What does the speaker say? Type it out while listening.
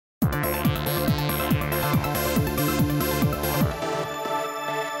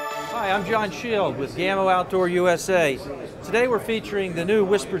Hi, I'm John Shield with Gamo Outdoor USA. Today we're featuring the new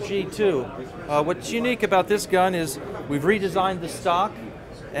Whisper G2. What's unique about this gun is we've redesigned the stock,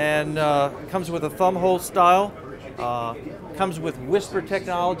 and it comes with a thumb hole style. Comes with Whisper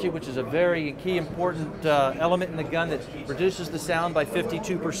technology, which is a very key important element in the gun that reduces the sound by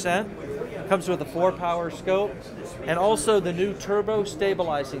 52%. Comes with a 4-power scope, and also the new turbo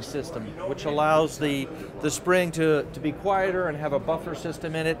stabilizing system, which allows the spring to be quieter and have a buffer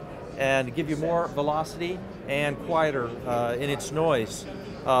system in it and give you more velocity and quieter in its noise.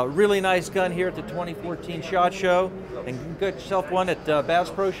 Really nice gun here at the 2014 SHOT Show, and get yourself one at Bass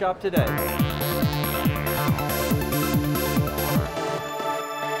Pro Shop today.